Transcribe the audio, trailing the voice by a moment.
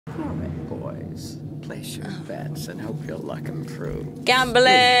All right, boys. Place your bets and hope your luck improves.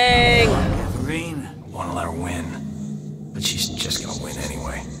 Gambling! Green. Want to let her win. But she's just gonna win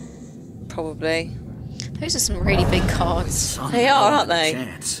anyway. Probably. Those are some really big cards. They are, aren't they?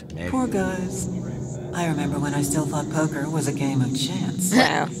 Chance. Poor guys. I remember when I still thought poker was a game of chance.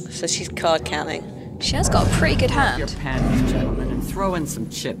 Wow. So she's card counting. She has got a pretty good Your hand. pants, gentlemen, and throw in some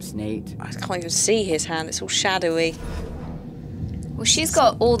chips, Nate. I can't even see his hand. It's all shadowy. Well, she's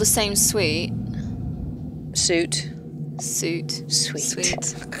got all the same suit. Suit.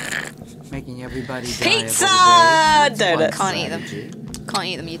 Sweet. Making everybody die Pizza! of old age. Donuts. Can't eat them. Can't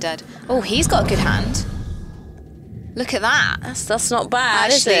eat them, you're dead. Oh, he's got a good hand. Look at that. That's not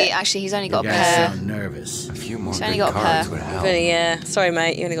bad, is it? Actually, he's only got a You guys pair. sound nervous. A few more She's only good got a cards pair. would help. Really, yeah. Sorry,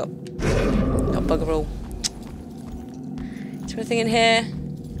 mate. You only got bugger all. Is there anything in here?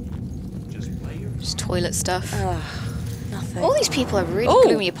 Just toilet stuff. Oh, nothing. All these people have really Oh.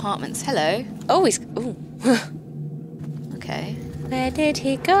 gloomy apartments. Hello. Oh, he's... Ooh. Okay. Where did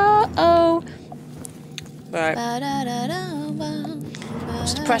he go? Oh. Right.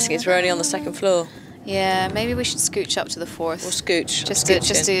 What's depressing is we're only on the second floor. Yeah, maybe we should scooch up to the fourth. Or scooch. Just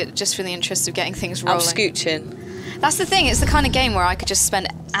for the interest of getting things I'm rolling. scooching. That's the thing. It's the kind of game where I could just spend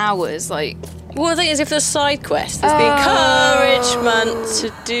hours like. Well, the thing is, if there's side quests, there's the encouragement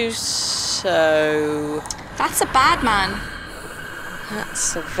to do so. That's a bad man.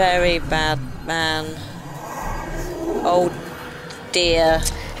 That's a very bad man. Oh dear.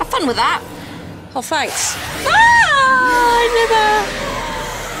 Have fun with that. Oh, thanks. Ah,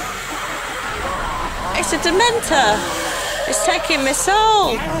 it's a Dementor. It's taking my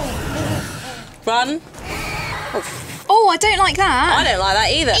soul. Run. Oh, I don't like that. I don't like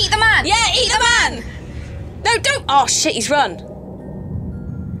that either. Eat the man. Yeah, eat the man. No, don't. Oh shit, he's run.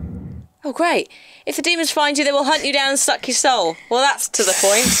 Oh great. If the demons find you, they will hunt you down and suck your soul. Well, that's to the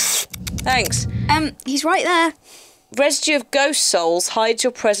point. Thanks. He's right there. Residue of ghost souls hides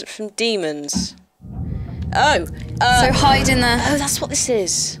your presence from demons. Oh. So hide in there. Oh, that's what this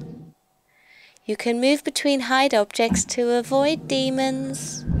is. You can move between hide objects to avoid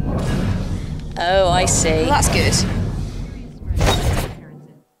demons. Oh, I see. Well, that's good.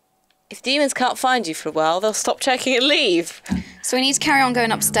 If demons can't find you for a while, they'll stop checking and leave. So we need to carry on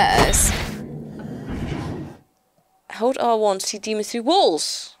going upstairs. Hold R1 to see demons through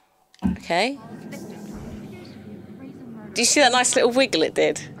walls. Okay. Do you see that nice little wiggle it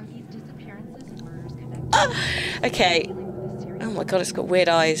did? Okay. Oh my god, it's got weird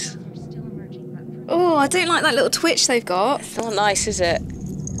eyes. Oh, I don't like that little twitch they've got. It's not nice, is it?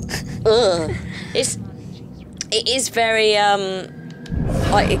 Ugh. It is very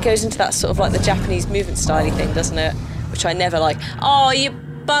like it goes into that sort of like the Japanese movement style thing, doesn't it? Which I never like. Oh, you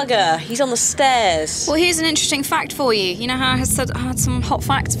bugger! He's on the stairs. Well, here's an interesting fact for you. You know how I had some hot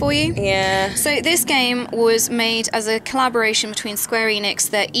facts for you? Yeah. So this game was made as a collaboration between Square Enix,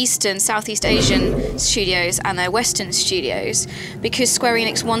 their Eastern, Southeast Asian studios, and their Western studios, because Square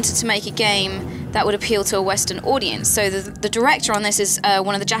Enix wanted to make a game that would appeal to a Western audience. So the director on this is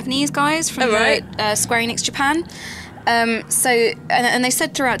one of the Japanese guys from Square Enix Japan. And they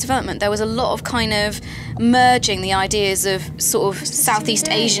said throughout development there was a lot of kind of merging the ideas of sort of Southeast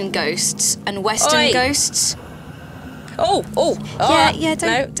Asian ghosts and Western ghosts. Oh. Yeah,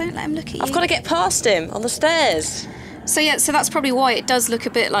 don't let him look at you. I've got to get past him on the stairs. So that's probably why it does look a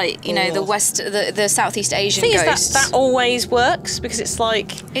bit like, you know, the Southeast Asian ghosts. That always works because it's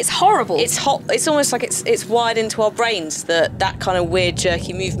like it's horrible. It's hot. It's almost like it's wired into our brains that kind of weird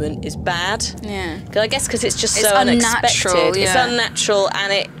jerky movement is bad. Yeah. I guess because it's just It's so unnatural, unexpected. yeah. It's unnatural,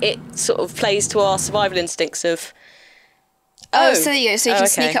 and it sort of plays to our survival instincts of. Oh, so there you go. So you can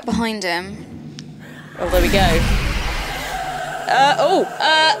okay. sneak up behind him. Oh, there we go.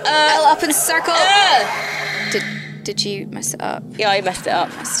 Little up and circle. Did you mess it up? Yeah, I messed it up.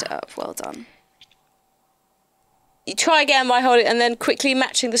 Messed it up. Well done. You try again by holding and then quickly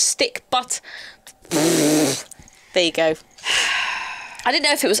matching the stick butt. There you go. I didn't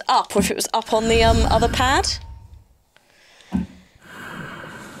know if it was up or if it was up on the other pad.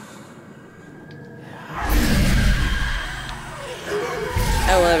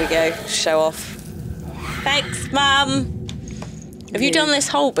 Oh, well, there we go. Show off. Thanks, Mum. Have you done this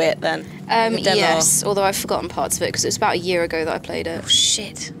whole bit then? Yes, although I've forgotten parts of it because it was about a year ago that I played it. Oh,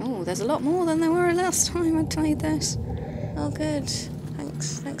 shit. Oh, there's a lot more than there were last time I played this. Oh, good.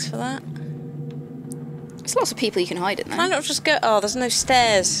 Thanks for that. There's lots of people you can hide in there. Why not just go... Oh, there's no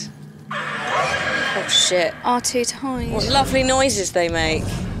stairs. Oh, shit. R2 to hide. What lovely noises they make.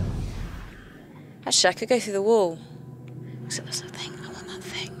 Actually, I could go through the wall. Except there's a thing. I want that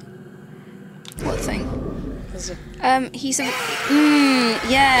thing. What thing? He's a...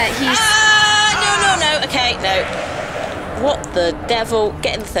 yeah, he's... Ah! No. Okay, no. What the devil?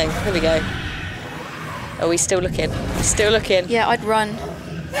 Get in the thing. Here we go. Oh, he's still looking. He's still looking. Yeah, I'd run.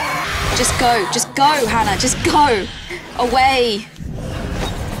 Just go, Hannah, just go. Away.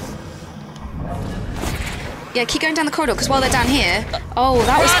 Yeah, keep going down the corridor, because while they're down here... Oh,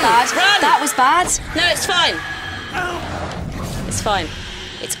 that was bad. Run. That was bad. No, it's fine. It's fine.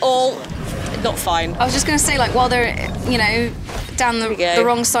 It's all not fine. I was just going to say, like, while they're, you know, down the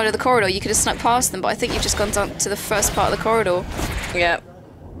wrong side of the corridor, you could have snuck past them, but I think you've just gone down to the first part of the corridor. Yeah.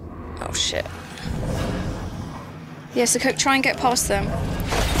 Oh, shit. Yeah, so try and get past them.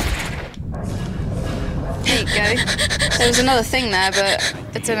 There you go. There was another thing there, but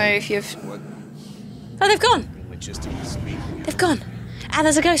I don't know if you've... Oh, they've gone. They've gone. And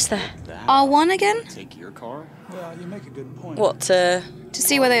there's a ghost there. R1 again? Take your car? Well, you make a good point. What, To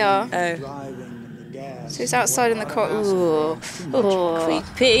see where they are. Oh. So it's outside in the corridor. Ooh.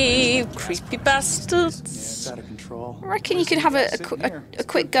 Creepy bastards. It's out of control. I reckon you could have a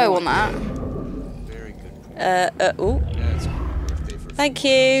quick go on that. Ooh. Thank you.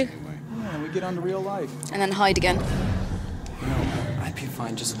 Yeah, we get on to real life. And then hide again. You know, I'd be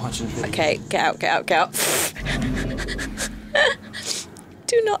fine just watching video. Okay, get out.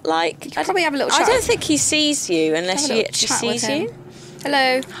 Do not like... You could probably have a little chat. I don't think he sees you unless he actually sees you.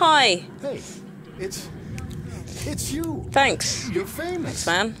 Hello. Hi. Hey, it's you. Thanks. You're famous. Thanks,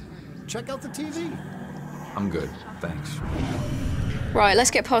 man. Check out the TV. I'm good, thanks. Right,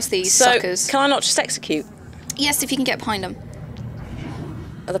 let's get past these So, suckers. can I not just execute? Yes, if you can get behind them.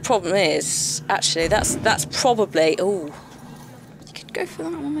 The problem is, actually, that's probably... Ooh, You could go for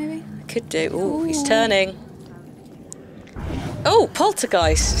that one, maybe. could do. Ooh, he's turning. Oh,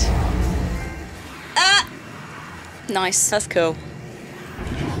 poltergeist. Ah! Nice. That's cool.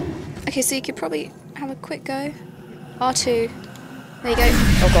 Okay, so you could probably have a quick go. R2. There you go.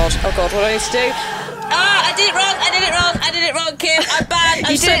 Oh god, what do I need to do? Ah, I did it wrong, Kim. I'm bad.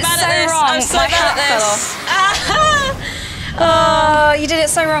 I'm You so did it bad so at this. wrong. I'm so My bad hat at fell this. off. Oh, you did it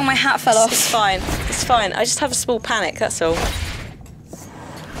so wrong, my hat fell off. It's fine. It's fine. I just have a small panic, that's all.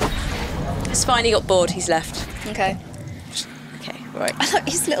 It's fine, he got bored, he's left. Okay. Okay, right. I like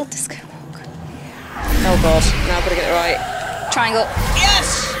his little disco walk. Oh god, now I've got to get it right. Triangle.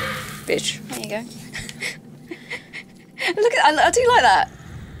 Yes! Bitch. There you go. Look at I do like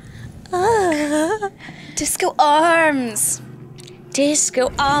that. Disco arms. Disco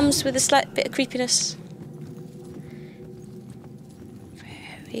arms with a slight bit of creepiness.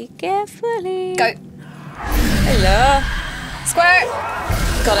 Very carefully. Go. Hello. Square.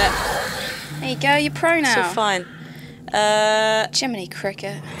 Got it. There you go, you're pro It's now. all fine. Jiminy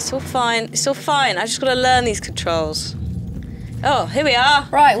Cricket. It's all fine. It's all fine. I just got to learn these controls. Oh, here we are.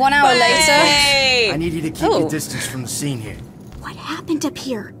 Right, 1 hour later. Hey! I need you to keep your distance from the scene here. What happened up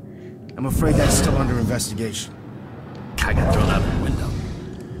here? I'm afraid that's still under investigation. I got thrown out the window.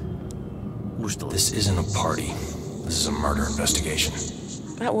 This isn't a party. This is a murder investigation.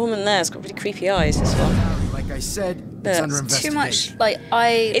 That woman there's got really creepy eyes, this one. Like I said, it's Yeah, under it's Too investigation. much, like,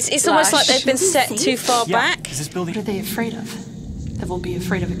 eye It's almost like they've been Shouldn't set say too it. far back. Is this building? What are they afraid of? That we'll be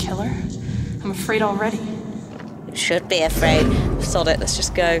afraid of a killer? I'm afraid already. Should be afraid. Sod it, let's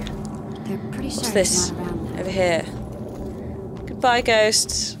just go. They're pretty sure What's this? he's not around. Over here. Goodbye,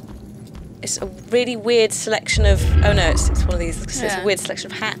 ghosts. It's a really weird selection of... Oh no, it's one of these. It's Yeah. a weird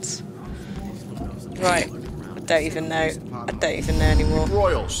selection of hats. Right. I don't even know. I don't even know anymore.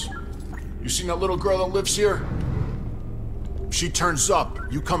 Royals, you seen that little girl that lives here? If she turns up,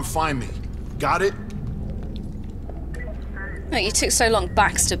 you come find me. Got it? No, you took so long.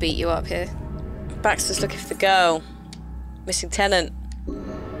 Baxter beat you up here. Baxter's looking for the girl. Missing tenant.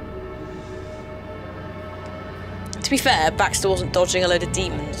 To be fair, Baxter wasn't dodging a load of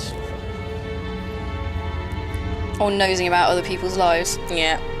demons. Or nosing about other people's lives.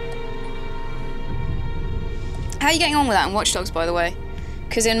 Yeah. How are you getting on with that in Watch Dogs, by the way?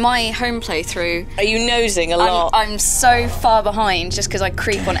 Because in my home playthrough, Are you nosing a lot? I'm so far behind just because I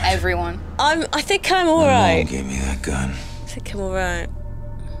creep on everyone. I think I'm alright. Give me that gun. I think I'm alright.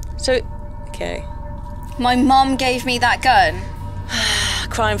 So, okay. My mum gave me that gun.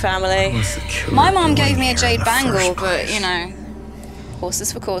 Crime family. My mum gave me a jade bangle, but, you know,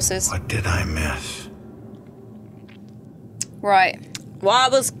 horses for courses. What did I miss? Right.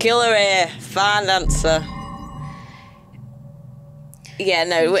 What was killer here? Fine answer. Yeah,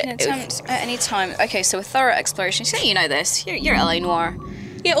 no. You can attempt at any time. Okay, so a thorough exploration. So you know this. You're LA Noire.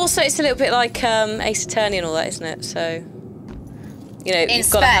 Yeah, also it's a little bit like Ace Attorney and all that, isn't it? So, you know, you've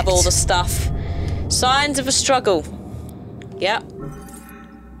got to have Inspect. all the stuff. Signs of a struggle. Yep.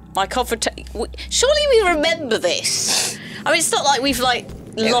 My confrontation. Surely we remember this. I mean, it's not like we've like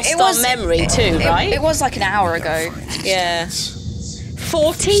lost our memory too, right? It was like an hour ago. Yeah.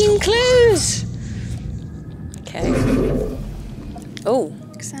 14 clues. Okay. Oh.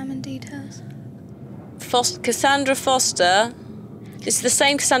 Examine details. Cassandra Foster. This is the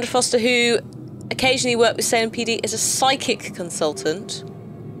same Cassandra Foster who occasionally worked with Salem PD as a psychic consultant.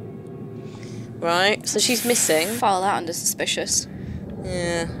 Right, so she's missing. File that under suspicious.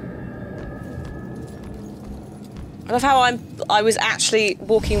 Yeah. I love how I was actually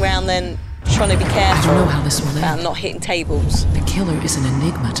walking around then trying to be careful. I don't know how this will end. About not hitting tables. The killer is an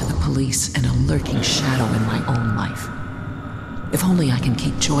enigma to the police and a lurking shadow in my own life. If only I can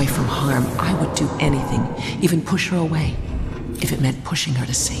keep Joy from harm, I would do anything, even push her away, if it meant pushing her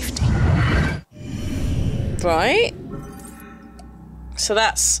to safety. Right. So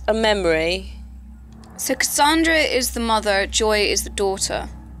that's a memory. So Cassandra is the mother, Joy is the daughter.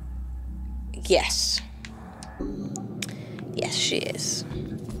 Yes. Yes, she is.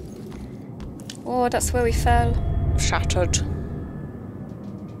 Oh, that's where we fell. Shattered.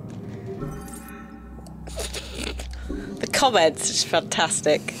 The comments is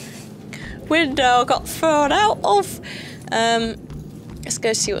fantastic. Window got thrown out of. Let's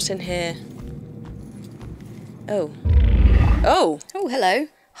go see what's in here. Oh. Oh. Oh, hello.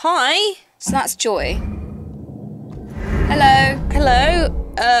 Hi. So that's Joy. Hello. Hello.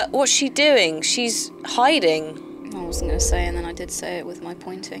 What's she doing? She's hiding. I wasn't going to say, and then I did say it with my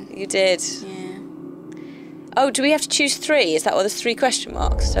pointing. You did. Yeah. Oh, do we have to choose 3? Is that why there's 3 question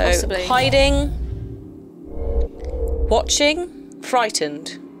marks? So Possibly. Hiding, watching,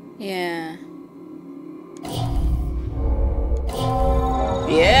 frightened. Yeah.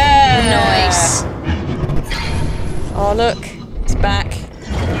 Yeah. Nice. Oh look, it's back.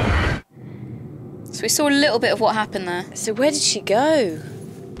 So we saw a little bit of what happened there. So where did she go?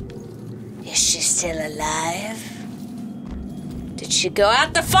 Is she still alive? Did she go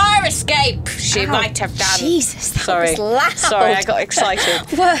out the fire escape? She might have done. Jesus, that Sorry. was loud. Sorry, I got excited.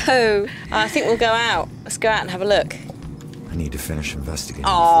 Whoa. I think we'll go out. Let's go out and have a look. I need to finish investigating Aww.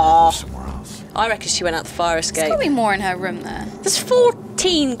 before I go somewhere else. I reckon she went out the fire There's escape. got to be more in her room there. There's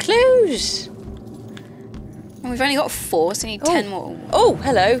 14 clues. And we've only got 4, so we need 10 more. Oh,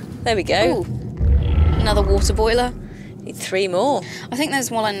 hello. There we go. Ooh. Another water boiler. Need 3 more. I think there's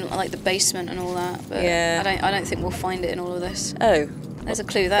one in like the basement and all that, but Yeah. I don't think we'll find it in all of this. Oh. There's a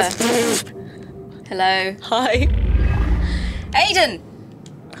clue there. Hello. Hi. Aiden!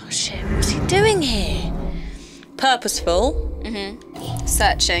 Oh shit, what's he doing here? Purposeful.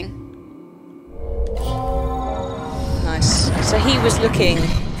 Searching. Nice. So he was looking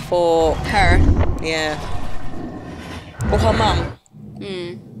for her. Yeah. Or her mum.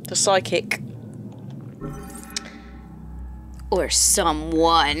 The psychic. Or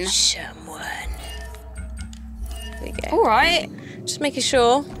someone. There we go. Alright. Just making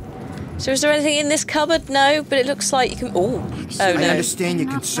sure. So is there anything in this cupboard? No, but it looks like you can... Oh no. I understand your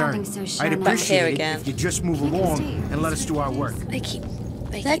concern. I'd appreciate it again. if you just move along and let us do our work. They're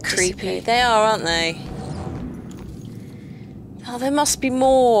creepy. creepy. They are, aren't they? Oh, there must be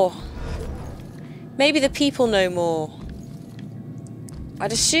more. Maybe the people know more.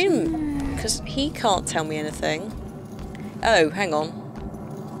 I'd assume, because he can't tell me anything. Oh, hang on.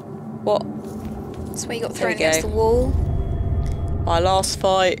 What? That's where you got There we thrown against go. the wall. My last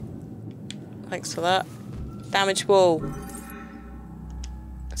fight. Thanks for that. Damaged wall.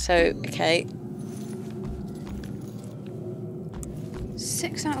 So, okay.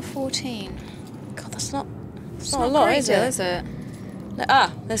 6 out of 14. God, that's not It's not a lot, great, is it? Is it?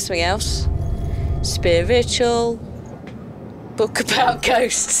 Ah, there's something else. Spiritual. Book about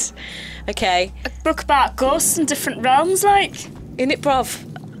ghosts. Okay. A book about ghosts in different realms, like? In it, bruv.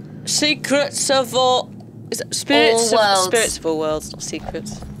 Secrets of all... Is it spirits All of... worlds. Spirits of all worlds, not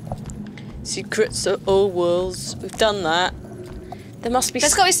secrets. Secrets of all worlds. We've done that. There must be...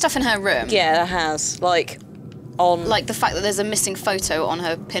 There's got to be stuff in her room. Yeah, there has. Like, on... Like the fact that there's a missing photo on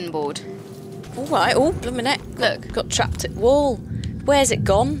her pinboard. All right. Oh, blooming neck. Look, got trapped at wall. Where's it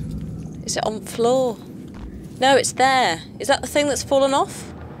gone? Is it on the floor? No, it's there. Is that the thing that's fallen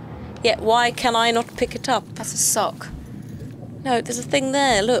off? Yeah, why can I not pick it up? That's a sock. No, there's a thing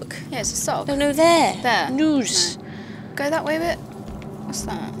there, look. Yeah, it's a sock. No, there. There. News. No. Go that way a bit. What's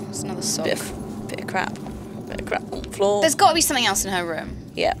that? It's another sock. Bit of crap. Bit of crap on the floor. There's got to be something else in her room.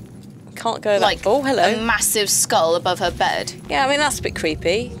 Yeah. Can't go Like that. Oh, hello. a massive skull above her bed. Yeah, I mean, that's a bit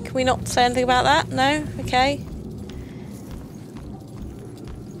creepy. Can we not say anything about that? No? Okay.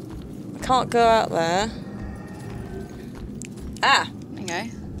 I can't go out there. Ah! There you go.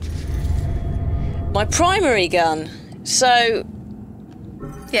 My primary gun. So,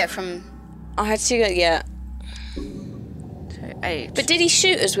 Yeah, from... I had to go, yeah. So 8. But did he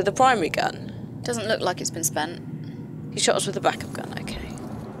shoot us with a primary gun? Doesn't look like it's been spent. He shot us with a backup gun, okay.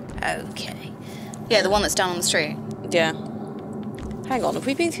 Okay. Yeah, the one that's down on the street. Yeah. Hang on, have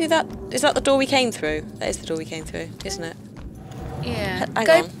we been through that? Is that the door we came through? That is the door we came through, isn't it? Yeah. Hang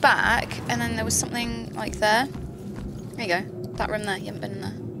Go on. back, and then there was something like there. There you go. That room there. You haven't been in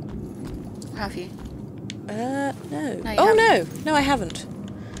there. Or have you? No. No, you Oh, haven't. no. No, I haven't.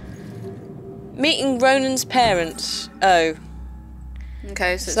 Meeting Ronan's parents. Oh.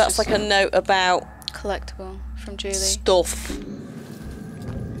 Okay, So that's like a note about... collectible from Julie. Stuff.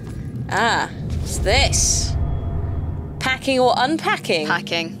 Ah, what's this? Packing or unpacking?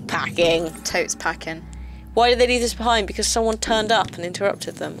 Packing. Packing. Totes packing. Why did they leave this behind? Because someone turned up and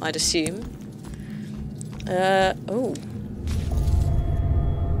interrupted them, I'd assume. Oh.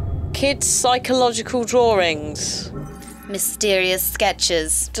 Kids' psychological drawings. Mysterious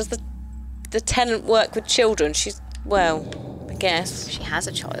sketches. Does the tenant work with children? She's, well, I guess. She has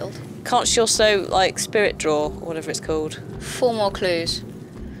a child. Can't she also, like, spirit draw, or whatever it's called? 4 more clues.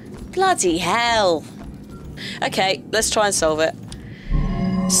 Bloody hell. Okay, let's try and solve it.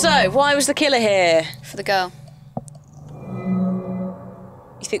 So, why was the killer here? For the girl.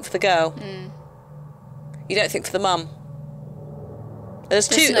 You think for the girl? You don't think for the mum? There's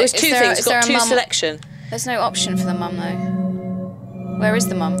two things. You've got 2 selection. There's no option for the mum, though. Where is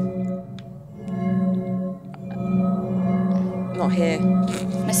the mum? Not here.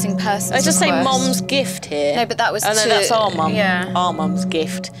 Missing persons. I just say request. mum's gift here. No, but that was Oh, no, to- that's our mum. yeah. Our mum's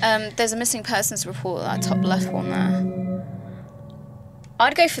gift. There's a missing persons report, that top left one there.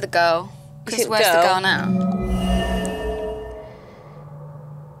 I'd go for the girl. Because think where's the girl? girl now?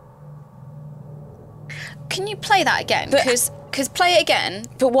 Can you play that again? Because play it again.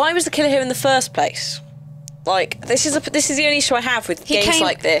 But why was the killer here in the first place? Like, this is the only issue I have with games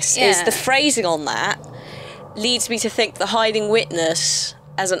like this, is the phrasing on that leads me to think the hiding witness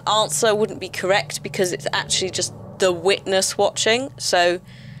as an answer wouldn't be correct because it's actually just the witness watching. So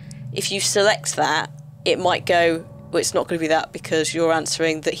if you select that, it might go, well, it's not going to be that because you're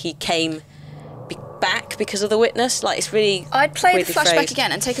answering that he came back because of the witness. Like, it's really I'd play the weirdly flashback phrased.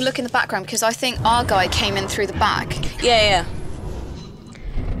 again and take a look in the background because I think our guy came in through the back. Yeah.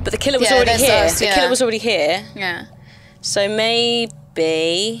 But the killer was Yeah, already there's here. us, The yeah. killer was already here. Yeah. So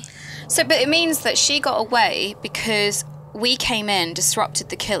maybe... So, but it means that she got away because we came in, disrupted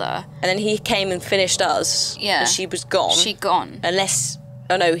the killer. And then he came and finished us. Yeah. And she was gone. She gone. Unless...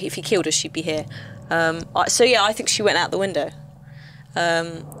 Oh no, if he killed us, she'd be here. So yeah, I think she went out the window.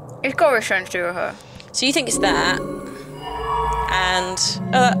 It's got a sense to her. So you think it's that. And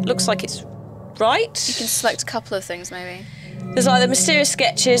that looks like it's right. You can select a couple of things, maybe. There's either mysterious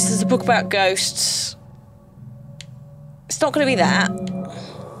sketches, there's a book about ghosts. It's not going to be that.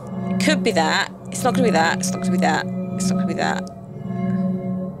 It could be that. It's not going to be that. It's not going to be that. It's not going to be that.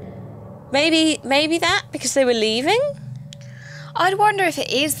 Maybe that because they were leaving? I'd wonder if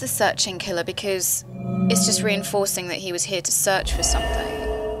it is the searching killer because it's just reinforcing that he was here to search for something.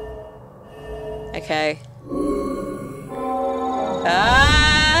 Okay.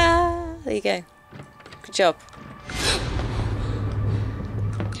 Ah! There you go. Good job.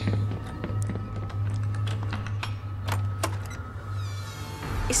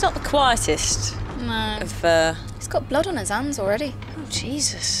 He's not the quietest. No. Of, He's got blood on his hands already. Oh,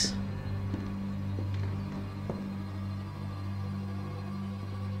 Jesus.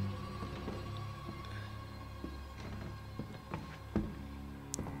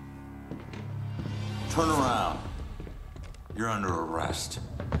 Turn around. You're under arrest.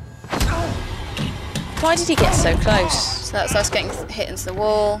 Why did he get so close? So that's us getting hit into the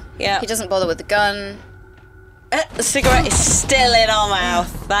wall. Yeah. He doesn't bother with the gun. The cigarette is still in our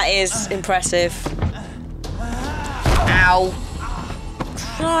mouth. That is impressive. Ow.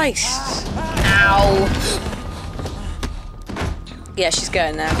 Christ. Ow. Yeah, she's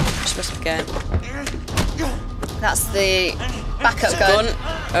going now. She must be going. That's the backup gun.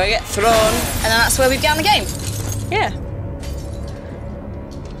 Or we get thrown. And then that's where we began the game. Yeah.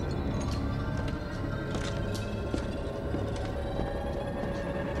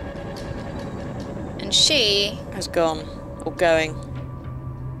 And she has gone. Or going.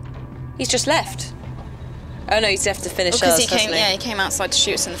 He's just left. Oh no, he's left to finish us, because hasn't he came outside to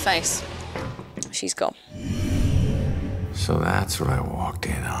shoot us in the face. She's gone. So that's what I walked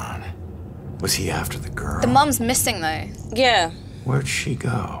in on. Was he after the girl? The mum's missing though. Yeah. Where'd she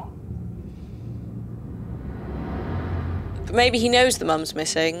go? But maybe he knows the mum's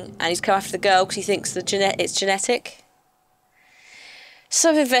missing and he's come after the girl because he thinks it's genetic.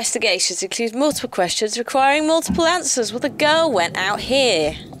 Some investigations include multiple questions requiring multiple answers. Well, the girl went out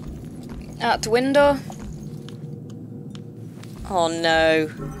here. Out the window. Oh no.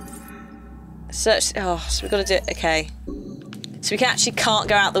 Search. Oh, so we've got to do it. Okay. So we actually can't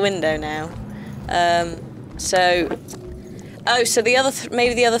go out the window now. So. Oh, so the other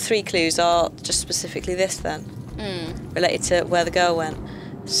maybe the other 3 clues are just specifically this then, related to where the girl went.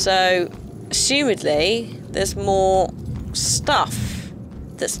 So, assumedly, there's more stuff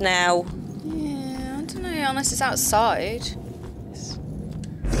that's now. Yeah, I don't know unless it's outside.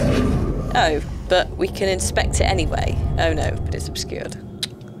 Oh, but we can inspect it anyway. Oh no, but it's obscured.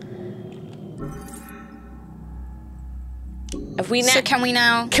 Have we now? So can we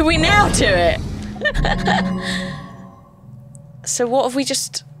now? Can we now do it? So what have we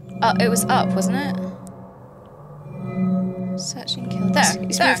just? It was up, wasn't it? Search and kill. There.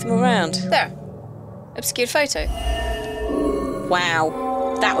 He's there. moved them around. There. Obscured photo.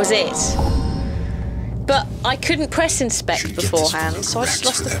 Wow, that was it. But I couldn't press inspect beforehand, so I just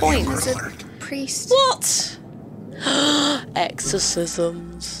lost the point. There's a priest. What?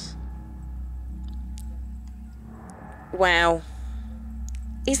 Exorcisms. Wow.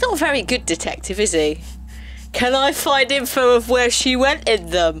 He's not a very good detective, is he? Can I find info of where she went in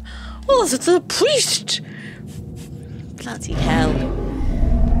them? Oh, it's a priest! Bloody hell.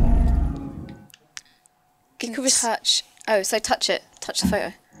 Can touch. Oh, so touch it. Touch the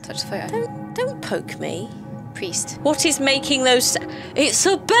photo. Touch the photo. Don't poke me. Priest. What is making those... It's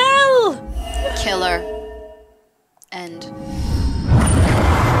a bell! Killer. End.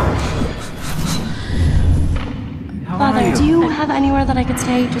 Father, do you have anywhere that I could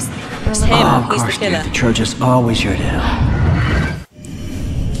stay? Just for a little him. while? He's the killer. The church is always your dad.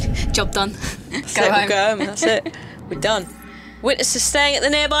 Job done. Go home. Go home. That's it. We're done. Witnesses staying at the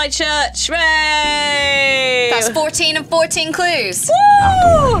nearby church. Hooray! That's 14 of 14 clues.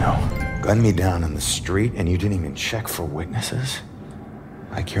 No. Gunned me down on the street and you didn't even check for witnesses?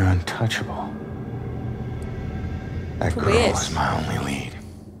 Like you're untouchable. That Probably girl is. is my only lead.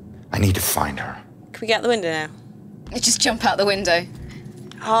 I need to find her. Can we get out the window now? Just jump out the window.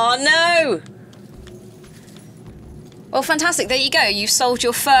 Oh no! Well, fantastic. There you go. You've solved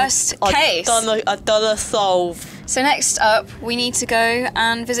your first case. I've done a solve. So next up, we need to go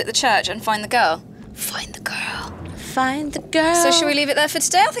and visit the church and find the girl. Find the girl. Find the girl. So should we leave it there for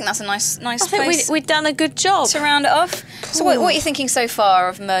today? I think that's a nice I place think we've done a good job. to round it off. So what are you thinking so far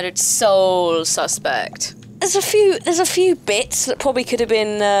of Murdered Soul Suspect? There's a few bits that probably could have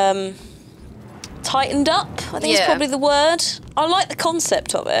been tightened up. I think is probably the word. I like the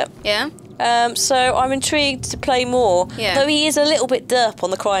concept of it. Yeah. So I'm intrigued to play more. Yeah. Though he is a little bit derp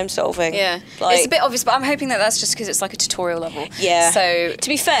on the crime solving. Yeah. It's a bit obvious, but I'm hoping that that's just because it's like a tutorial level. Yeah. So to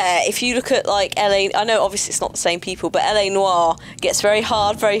be fair, if you look at like LA, I know obviously it's not the same people, but LA Noire gets very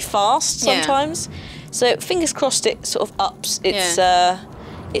hard very fast sometimes. So fingers crossed it sort of ups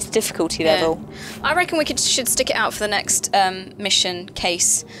its difficulty level. I reckon we should stick it out for the next mission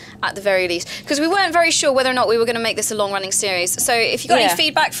case at the very least, because we weren't very sure whether or not we were going to make this a long-running series. So if you've got any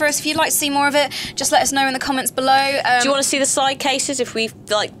feedback for us, if you'd like to see more of it, just let us know in the comments below. Do you want to see the side cases if we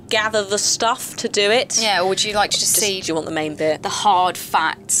like gather the stuff to do it? Yeah, or would you like to just see... Do you want the main bit? The hard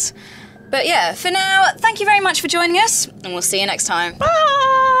facts. But yeah, for now, thank you very much for joining us, and we'll see you next time. Bye!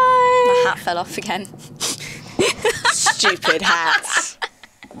 My hat fell off again. Stupid hats.